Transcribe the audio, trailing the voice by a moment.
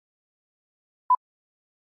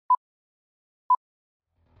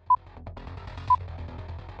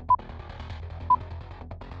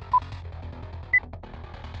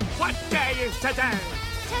is today?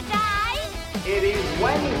 Today? It is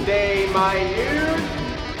Wednesday, my dude.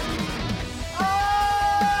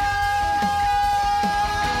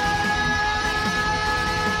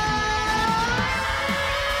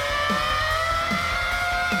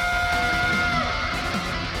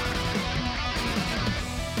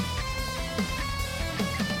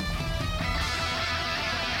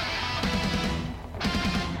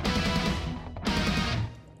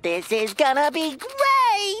 This is gonna be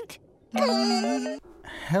great!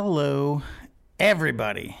 Hello,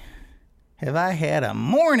 everybody. Have I had a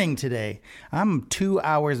morning today? I'm 2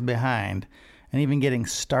 hours behind and even getting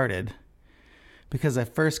started because I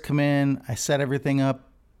first come in, I set everything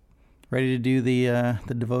up, ready to do the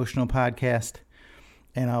devotional podcast,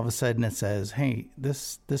 and all of a sudden it says, hey,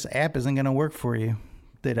 this app isn't going to work for you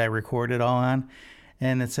that I record it all on.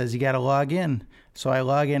 And it says you got to log in. So I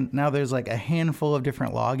log in. Now there's like a handful of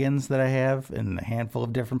different logins that I have and a handful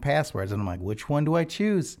of different passwords. And I'm like, which one do I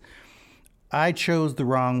choose? I chose the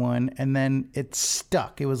wrong one, and then it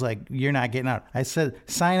stuck. It was like, you're not getting out. I said,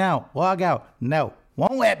 sign out, log out. No,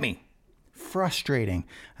 won't let me. Frustrating.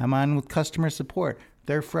 I'm on with customer support.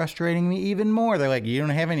 They're frustrating me even more. They're like, you don't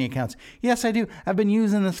have any accounts. Yes, I do. I've been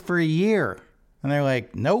using this for a year. And they're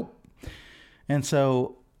like, nope. And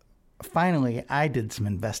so finally, I did some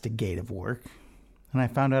investigative work, and I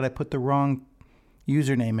found out I put the wrong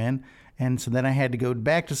username in, and so then I had to go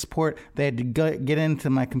back to support. They had to get into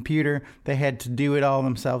my computer. They had to do it all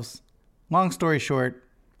themselves. Long story short,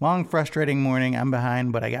 long, frustrating morning. I'm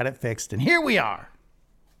behind, but I got it fixed, and here we are.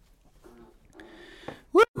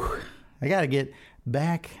 Woo! I got to get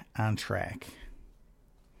back on track.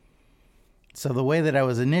 So the way that I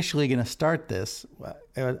was initially going to start this,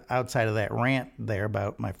 outside of that rant there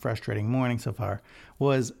about my frustrating morning so far,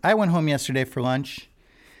 was I went home yesterday for lunch,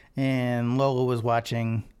 and Lola was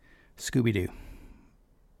watching Scooby Doo.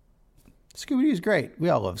 Scooby Doo's great. We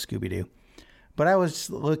all love Scooby Doo. But I was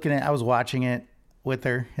watching it with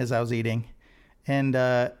her as I was eating, and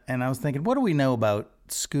I was thinking, what do we know about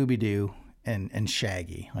Scooby Doo and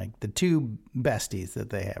Shaggy, like the two besties that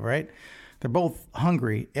they have, right? They're both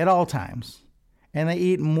hungry at all times, and they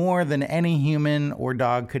eat more than any human or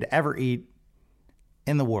dog could ever eat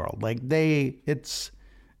in the world. Like they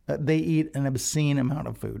eat an obscene amount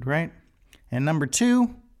of food, right? And number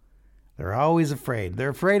two, they're always afraid. They're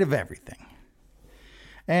afraid of everything.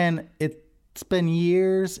 And it's been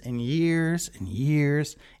years and years and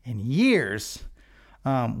years and years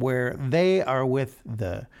where they are with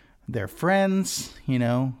their friends,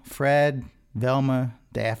 Fred, Velma,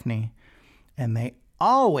 Daphne, and they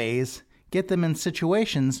always get them in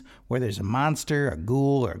situations where there's a monster, a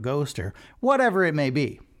ghoul, or a ghost, or whatever it may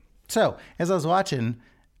be. So, as I was watching,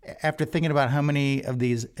 after thinking about how many of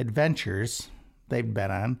these adventures they've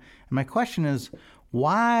been on, and my question is,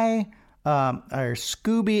 why are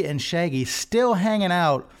Scooby and Shaggy still hanging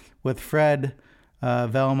out with Fred,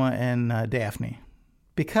 Velma, and Daphne?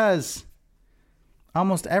 Because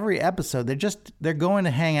almost every episode, they're going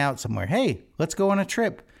to hang out somewhere. Hey, let's go on a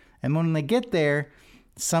trip. And when they get there,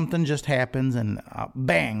 something just happens and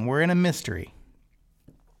bang, we're in a mystery.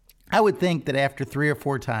 I would think that after 3 or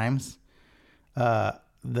 4 times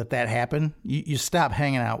that happened, you stop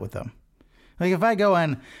hanging out with them. Like if I go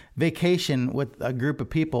on vacation with a group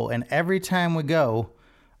of people and every time we go,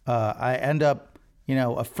 I end up,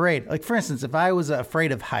 afraid. Like for instance, if I was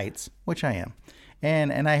afraid of heights, which I am,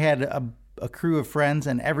 and I had a crew of friends,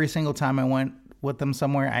 and every single time I went with them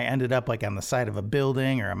somewhere, I ended up like on the side of a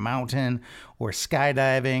building or a mountain or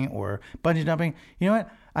skydiving or bungee jumping. You know what?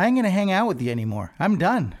 I ain't going to hang out with you anymore. I'm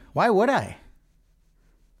done. Why would I?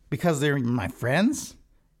 Because they're my friends,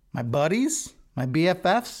 my buddies, my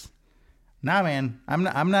BFFs. Nah, man,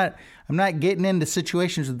 I'm not getting into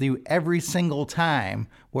situations with you every single time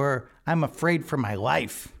where I'm afraid for my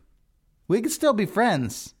life. We could still be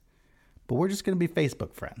friends, but we're just going to be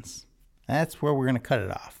Facebook friends. That's where we're going to cut it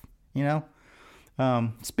off,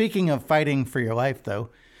 Speaking of fighting for your life,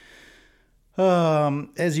 though,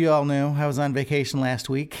 as you all know, I was on vacation last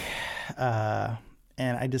week, and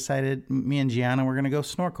I decided me and Gianna were going to go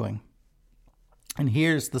snorkeling. And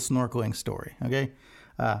here's the snorkeling story, okay?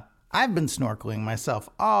 I've been snorkeling myself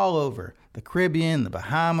all over the Caribbean, the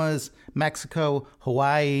Bahamas, Mexico,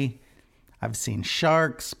 Hawaii. I've seen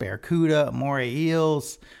sharks, barracuda, moray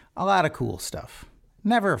eels, a lot of cool stuff.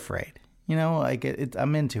 Never afraid.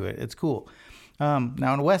 I'm into it. It's cool.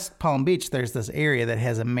 Now in West Palm Beach, there's this area that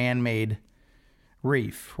has a man-made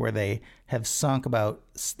reef where they have sunk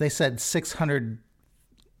they said 600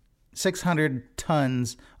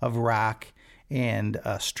 tons of rock and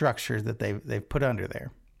structures that they've put under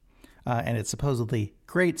there. And it's supposedly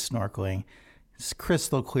great snorkeling, It's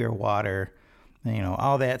crystal clear water,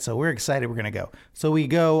 all that. So we're excited. We're going to go. So we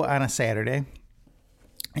go on a Saturday.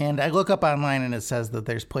 And I look up online and it says that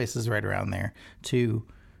there's places right around there to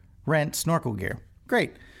rent snorkel gear.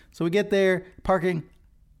 Great. So we get there. Parking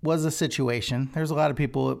was a situation. There's a lot of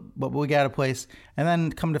people, but we got a place. And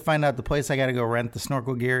then come to find out the place I got to go rent the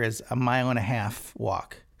snorkel gear is a 1.5 mile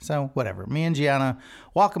walk. So whatever. Me and Gianna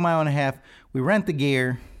walk 1.5 miles. We rent the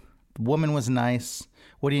gear. The woman was nice.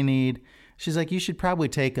 What do you need? She's like, you should probably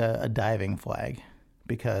take a diving flag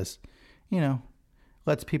because,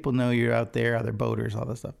 lets people know you're out there, other boaters, all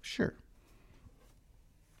that stuff. Sure.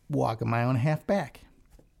 Walk 1.5 miles back.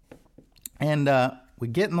 And we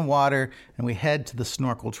get in the water and we head to the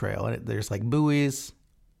snorkel trail. And there's like buoys,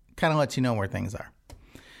 kind of lets you know where things are.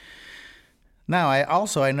 Now,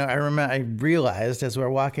 I realized as we're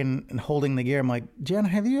walking and holding the gear, I'm like, Jen,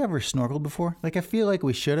 have you ever snorkeled before? Like, I feel like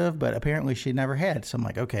we should have, but apparently she never had. So I'm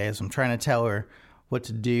like, okay. So I'm trying to tell her what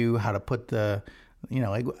to do, how to put the,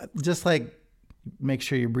 just like, make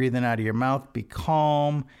sure you're breathing out of your mouth. Be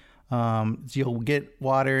calm. You'll get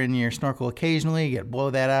water in your snorkel occasionally. You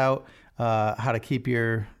blow that out. How to keep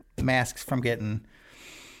your masks from getting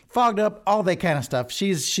fogged up. All that kind of stuff.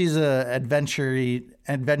 She's a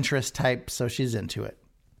adventurous type, so she's into it.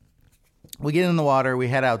 We get in the water. We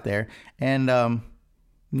head out there, and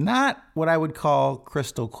not what I would call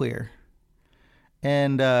crystal clear.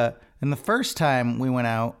 And the first time we went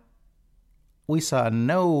out, we saw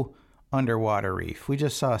no underwater reef. We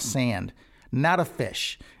just saw sand, not a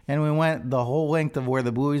fish. And we went the whole length of where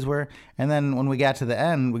the buoys were. And then when we got to the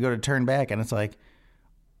end, we go to turn back and it's like,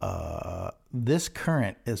 this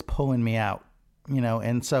current is pulling me out,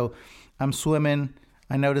 and so I'm swimming.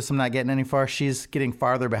 I notice I'm not getting any far. She's getting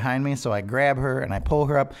farther behind me. So I grab her and I pull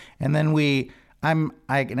her up. And then I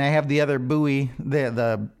have the other buoy,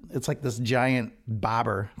 it's like this giant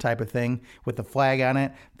bobber type of thing with the flag on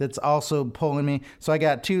it that's also pulling me. So I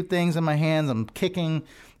got two things in my hands. I'm kicking,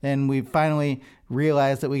 and we finally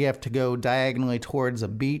realized that we have to go diagonally towards a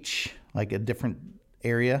beach, like a different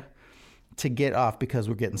area, to get off because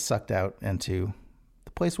we're getting sucked out into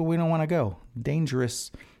the place where we don't want to go.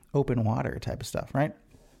 Dangerous open water type of stuff, right?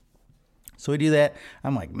 So we do that.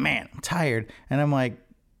 I'm like, man, I'm tired. And I'm like,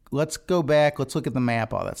 let's go back. Let's look at the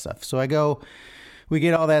map, all that stuff. So I go, we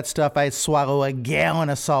get all that stuff. I swallow a gallon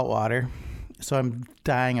of salt water. So I'm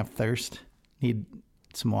dying of thirst. Need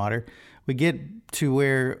some water. We get to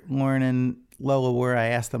where Lauren and Lola were. I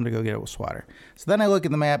asked them to go get us water. So then I look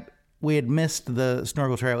at the map. We had missed the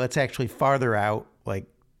snorkel trail. It's actually farther out. Like,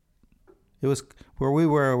 it was where we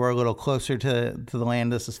were a little closer to the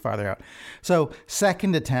land. This is farther out. So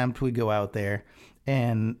second attempt, we go out there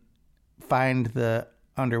and find the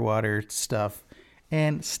underwater stuff,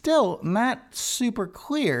 and still not super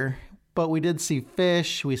clear, but we did see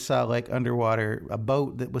fish. We saw like underwater, a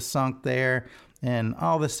boat that was sunk there and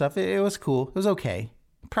all this stuff. It was cool. It was okay.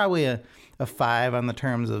 Probably a 5 on the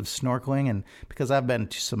terms of snorkeling, and because I've been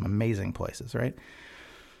to some amazing places, right?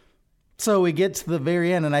 So we get to the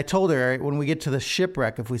very end, and I told her, when we get to the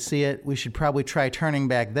shipwreck, if we see it, we should probably try turning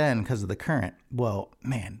back then because of the current. Well,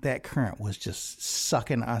 man, that current was just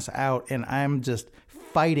sucking us out, and I'm just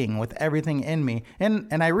fighting with everything in me.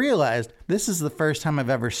 And I realized this is the first time I've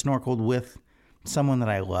ever snorkeled with someone that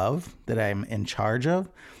I love, that I'm in charge of.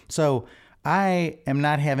 So I am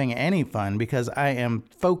not having any fun because I am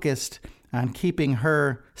focused on keeping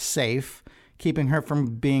her safe, keeping her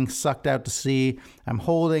from being sucked out to sea. I'm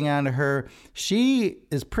holding on to her. She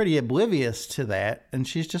is pretty oblivious to that, and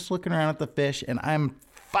she's just looking around at the fish, and I'm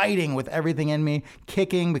fighting with everything in me,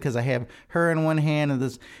 kicking because I have her in one hand,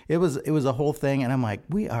 and it was a whole thing. And I'm like,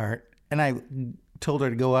 and I told her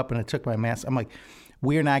to go up, and I took my mask. I'm like,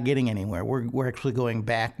 we're not getting anywhere. We're actually going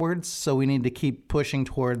backwards, so we need to keep pushing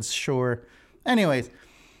towards shore. Anyways,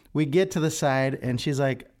 we get to the side, and she's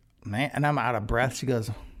like, man, and I'm out of breath. She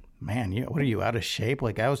goes, man, what are you, out of shape?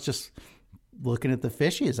 Like, I was just looking at the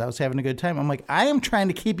fishies. I was having a good time. I'm like, I am trying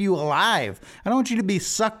to keep you alive. I don't want you to be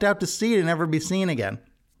sucked out to sea and never be seen again.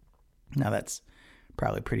 Now, that's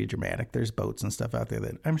probably pretty dramatic. There's boats and stuff out there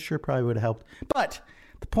that I'm sure probably would have helped. But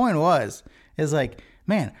the point is like,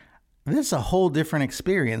 man, this is a whole different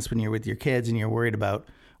experience when you're with your kids and you're worried about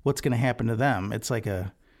what's going to happen to them. It's like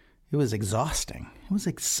it was exhausting. It was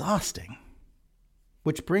exhausting.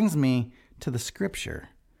 Which brings me to the scripture,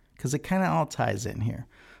 because it kind of all ties in here.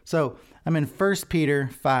 So I'm in 1 Peter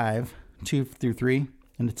 5, 2-3,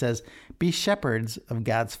 and it says, be shepherds of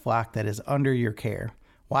God's flock that is under your care,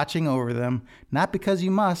 watching over them, not because you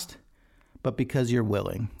must, but because you're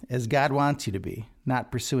willing, as God wants you to be,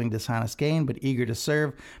 not pursuing dishonest gain, but eager to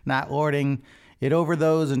serve, not lording it over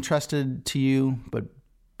those entrusted to you, but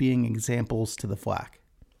being examples to the flock.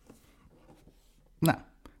 Now,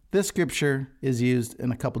 this scripture is used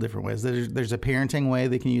in a couple different ways. There's a parenting way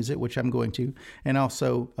they can use it, which I'm going to, and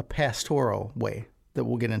also a pastoral way that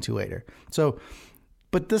we'll get into later. So,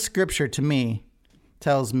 but this scripture to me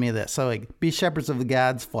tells me this. So like, be shepherds of the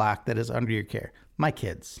God's flock that is under your care. My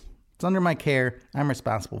kids. It's under my care. I'm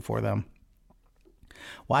responsible for them.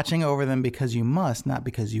 Watching over them because you must, not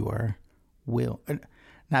because you are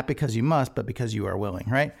not because you must, but because you are willing,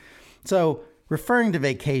 right? So referring to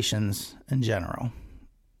vacations in general,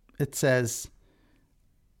 it says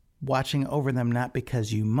watching over them not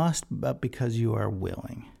because you must, but because you are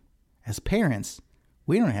willing. As parents,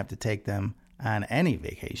 we don't have to take them on any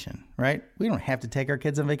vacation, right? We don't have to take our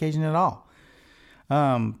kids on vacation at all.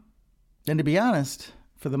 And to be honest,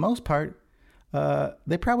 for the most part,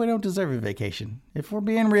 they probably don't deserve a vacation. If we're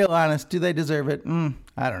being real honest, do they deserve it?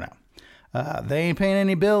 I don't know. They ain't paying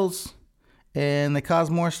any bills, and they cause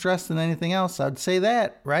more stress than anything else. I'd say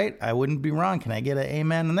that, right? I wouldn't be wrong. Can I get an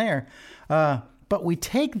amen in there? But we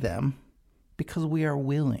take them because we are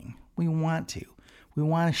willing. We want to. We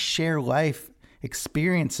want to share life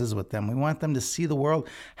experiences with them. We want them to see the world,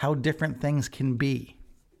 how different things can be.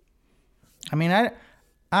 I mean,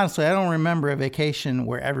 honestly, I don't remember a vacation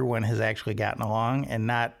where everyone has actually gotten along and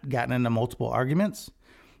not gotten into multiple arguments.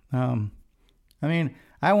 I mean,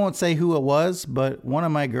 I won't say who it was, but one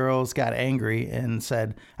of my girls got angry and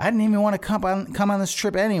said, I didn't even want to come on this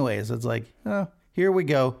trip anyways. It's like, oh, here we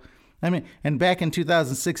go. I mean, and back in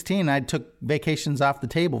 2016, I took vacations off the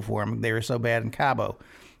table for them. They were so bad in Cabo,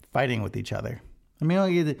 fighting with each other. I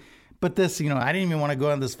mean, but this, I didn't even want to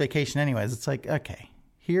go on this vacation anyways. It's like, okay,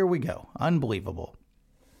 here we go. Unbelievable.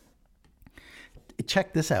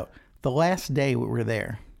 Check this out. The last day we were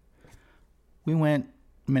there, we went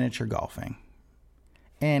miniature golfing.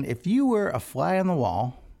 And if you were a fly on the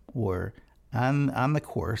wall or on the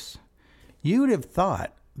course, you would have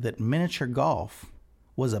thought that miniature golf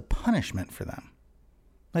was a punishment for them.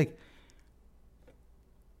 Like,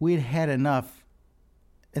 we'd had enough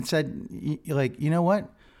and said, like, you know what?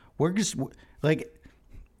 We're just, like,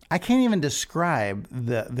 I can't even describe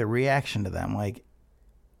the reaction to them. Like,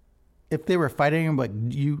 if they were fighting, I'm like,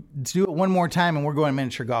 you do it one more time and we're going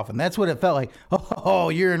miniature golf. And that's what it felt like. Oh,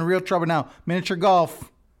 you're in real trouble now. Miniature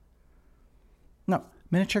golf. No,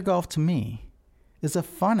 miniature golf to me is a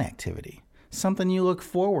fun activity. Something you look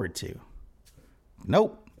forward to.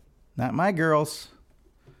 Nope, not my girls.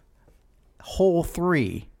 Hole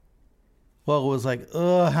 3. Well, it was like,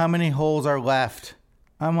 how many holes are left?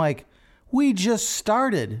 I'm like, we just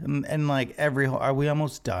started. And like every hole, are we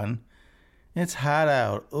almost done? It's hot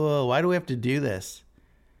out. Oh, why do we have to do this?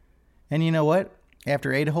 And you know what?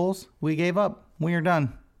 After 8 holes, we gave up. We are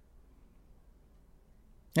done.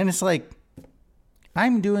 And it's like,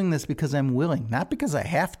 I'm doing this because I'm willing, not because I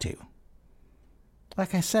have to.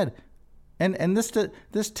 Like I said, and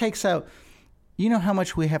this takes out, you know how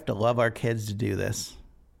much we have to love our kids to do this,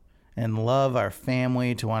 and love our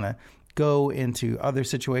family to want to go into other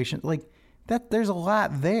situations like that. There's a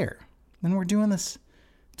lot there, and we're doing this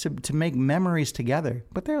to make memories together.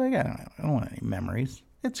 But they're like, I don't want any memories.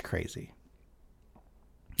 It's crazy.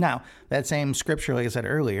 Now, that same scripture, like I said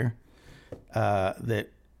earlier, that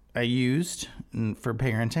I used for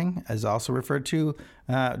parenting is also referred to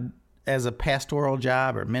as a pastoral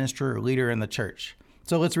job or minister or leader in the church.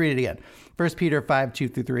 So let's read it again. 1 Peter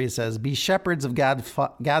 5:2-3 says, be shepherds of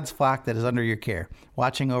God's flock that is under your care,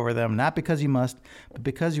 watching over them, not because you must, but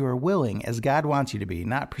because you are willing, as God wants you to be,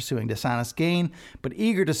 not pursuing dishonest gain, but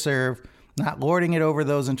eager to serve, not lording it over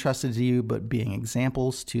those entrusted to you, but being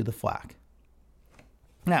examples to the flock.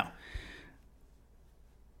 Now,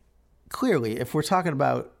 clearly, if we're talking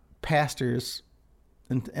about pastors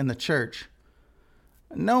in the church,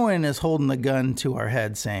 no one is holding the gun to our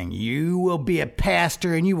head saying, you will be a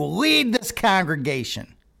pastor and you will lead this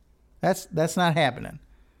congregation. That's not happening.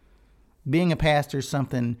 Being a pastor is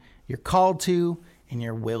something you're called to and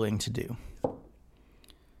you're willing to do.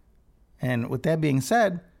 And with that being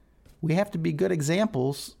said, we have to be good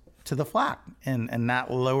examples to the flock and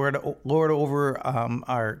not lord over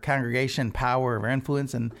our congregation power or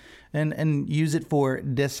influence and use it for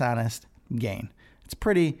dishonest gain. It's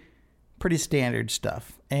pretty standard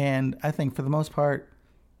stuff. And I think for the most part,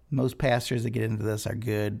 most pastors that get into this are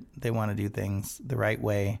good. They want to do things the right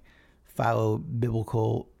way, follow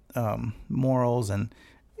biblical morals, and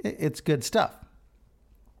it's good stuff.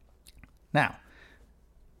 Now,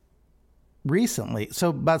 recently, so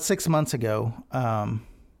about 6 months ago,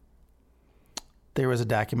 there was a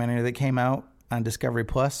documentary that came out on Discovery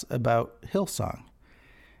Plus about Hillsong.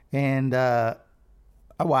 And I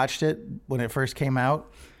watched it when it first came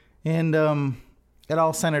out. And it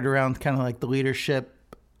all centered around kind of like the leadership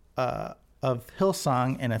of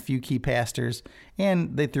Hillsong and a few key pastors,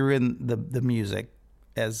 and they threw in the music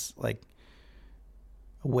as like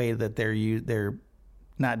a way that they're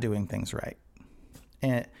not doing things right.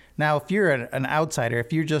 And now, if you're an outsider,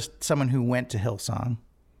 if you're just someone who went to Hillsong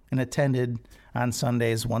and attended on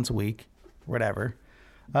Sundays once a week, whatever,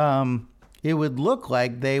 it would look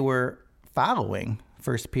like they were following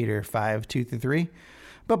 1 Peter 5, 2-3,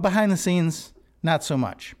 but behind the scenes, not so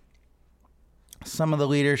much. Some of the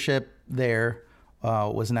leadership there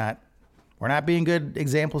were not being good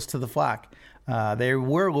examples to the flock. They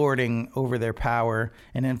were lording over their power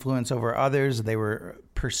and influence over others. They were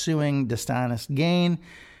pursuing dishonest gain,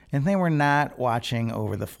 and they were not watching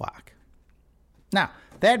over the flock. Now,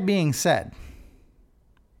 that being said,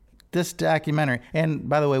 this documentary, and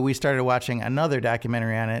by the way, we started watching another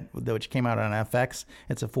documentary on it, which came out on FX.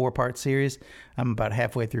 It's a 4-part series. I'm about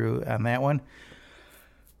halfway through on that one.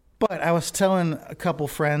 But I was telling a couple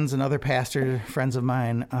friends and other pastor friends of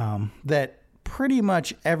mine that pretty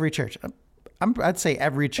much every church, I'd say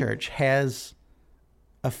every church, has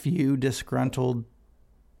a few disgruntled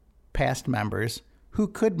past members who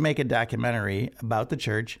could make a documentary about the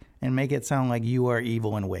church and make it sound like you are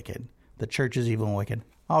evil and wicked. The church is evil and wicked.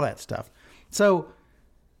 All that stuff. So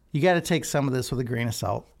you got to take some of this with a grain of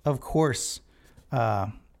salt. Of course,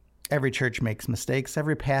 every church makes mistakes.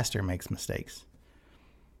 Every pastor makes mistakes.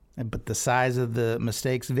 But the size of the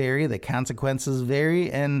mistakes vary, the consequences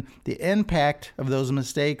vary, and the impact of those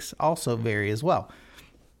mistakes also vary as well.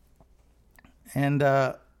 And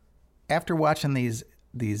after watching these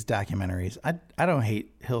documentaries, I don't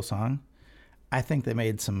hate Hillsong. I think they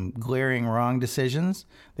made some glaring wrong decisions.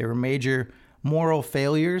 There were major moral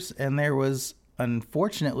failures, and there was,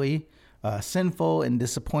 unfortunately, sinful and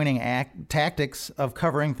disappointing tactics of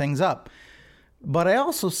covering things up. But I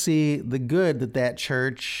also see the good that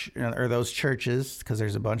church, or those churches, because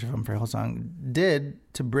there's a bunch of them for Hillsong, did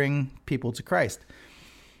to bring people to Christ.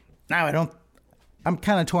 Now, I'm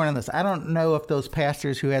kind of torn on this. I don't know if those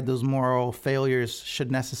pastors who had those moral failures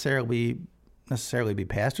should necessarily be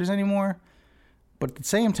pastors anymore. But at the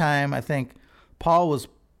same time, I think Paul was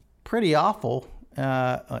pretty awful.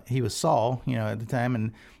 He was Saul, at the time,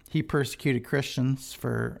 and he persecuted Christians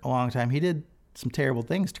for a long time. He did some terrible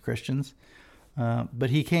things to Christians. But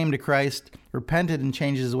he came to Christ, repented, and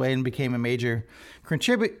changed his way, and became a major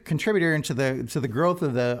contributor into the growth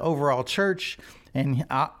of the overall church. And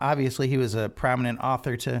obviously, he was a prominent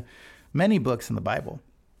author to many books in the Bible.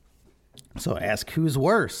 So ask who's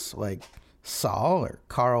worse, like Saul or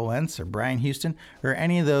Carl Lentz or Brian Houston, or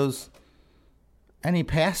any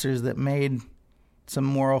pastors that made some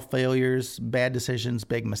moral failures, bad decisions,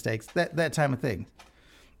 big mistakes, that type of thing.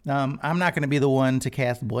 I'm not going to be the one to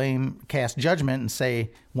cast judgment and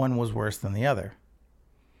say one was worse than the other.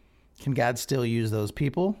 Can God still use those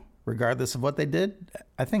people regardless of what they did?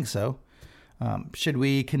 I think so. Should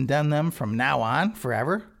we condemn them from now on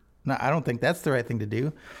forever? No, I don't think that's the right thing to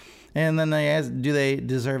do. And then they ask, do they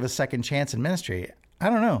deserve a second chance in ministry? I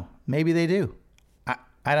don't know. Maybe they do.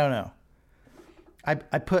 I don't know. I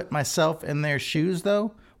put myself in their shoes,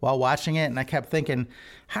 though, while watching it, and I kept thinking,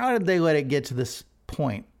 how did they let it get to this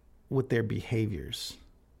point with their behaviors?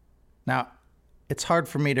 Now, it's hard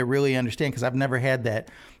for me to really understand because I've never had that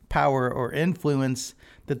power or influence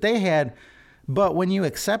that they had. But when you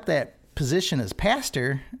accept that position as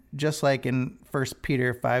pastor, just like in 1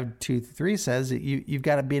 Peter 5:2-3 says, you've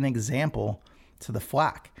got to be an example to the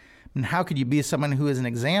flock. And how could you be someone who is an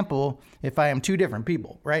example if I am two different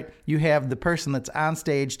people, right? You have the person that's on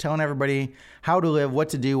stage telling everybody how to live, what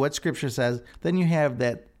to do, what scripture says. Then you have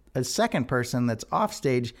a second person that's off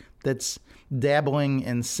stage that's dabbling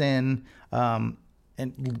in sin and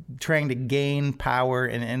trying to gain power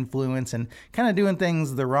and influence and kind of doing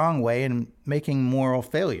things the wrong way and making moral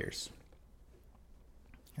failures.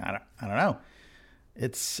 I don't know.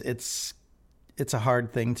 It's a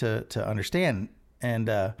hard thing to understand. And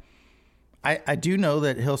I do know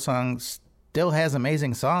that Hillsong still has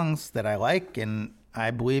amazing songs that I like and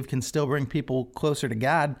I believe can still bring people closer to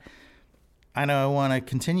God. I know I want to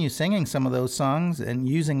continue singing some of those songs and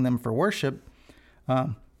using them for worship.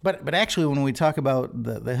 But actually, when we talk about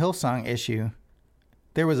the Hillsong issue,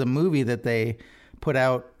 there was a movie that they put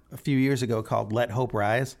out a few years ago called Let Hope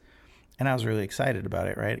Rise. And I was really excited about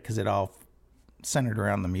it, right? Because it all centered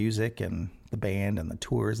around the music and the band and the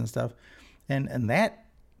tours and stuff. And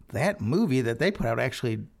that movie that they put out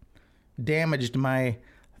actually damaged my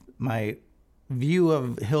view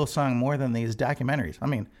of Hillsong more than these documentaries. I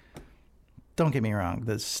mean, don't get me wrong.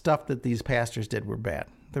 The stuff that these pastors did were bad.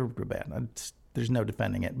 They were bad. There's no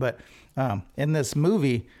defending it. But in this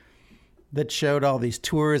movie, that showed all these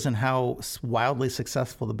tours and how wildly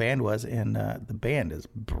successful the band was. And the band is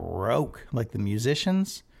broke. Like the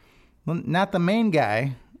musicians, not the main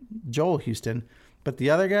guy, Joel Houston, but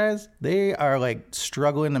the other guys, they are like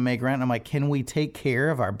struggling to make rent. I'm like, can we take care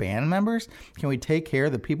of our band members? Can we take care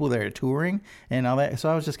of the people that are touring and all that? So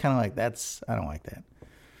I was just kind of like, I don't like that.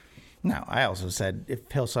 Now, I also said, if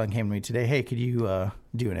Hillsong came to me today, hey, could you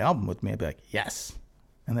do an album with me? I'd be like, yes.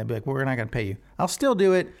 And they'd be like, well, we're not going to pay you. I'll still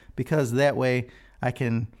do it because that way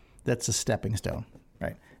that's a stepping stone,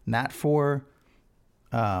 right? Not for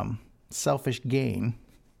selfish gain,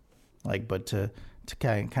 but to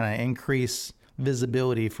kind of increase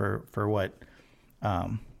visibility for what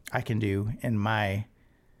I can do in my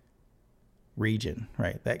region,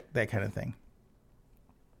 right? That kind of thing.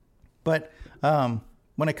 But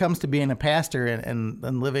when it comes to being a pastor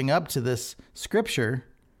and living up to this scripture,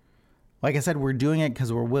 like I said, we're doing it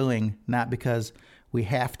because we're willing, not because we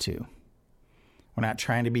have to. We're not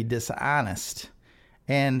trying to be dishonest.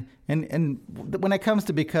 And when it comes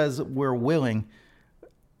to because we're willing,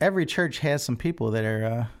 every church has some people that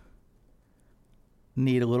are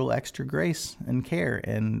need a little extra grace and care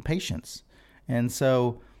and patience. And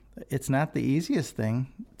so it's not the easiest thing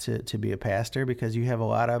to be a pastor because you have a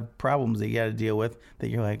lot of problems that you got to deal with that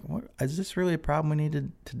you're like, what, is this really a problem we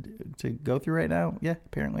need to go through right now? Yeah,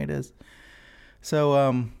 apparently it is.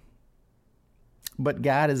 So, but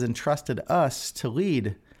God has entrusted us to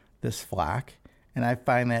lead this flock, and I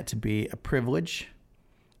find that to be a privilege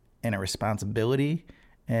and a responsibility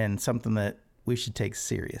and something that we should take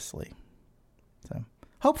seriously. So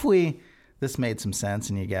hopefully this made some sense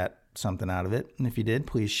and you got something out of it. And if you did,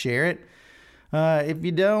 please share it. If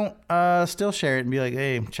you don't, still share it and be like,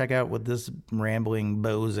 hey, check out what this rambling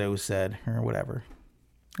bozo said or whatever.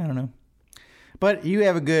 I don't know. But you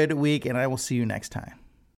have a good week and I will see you next time.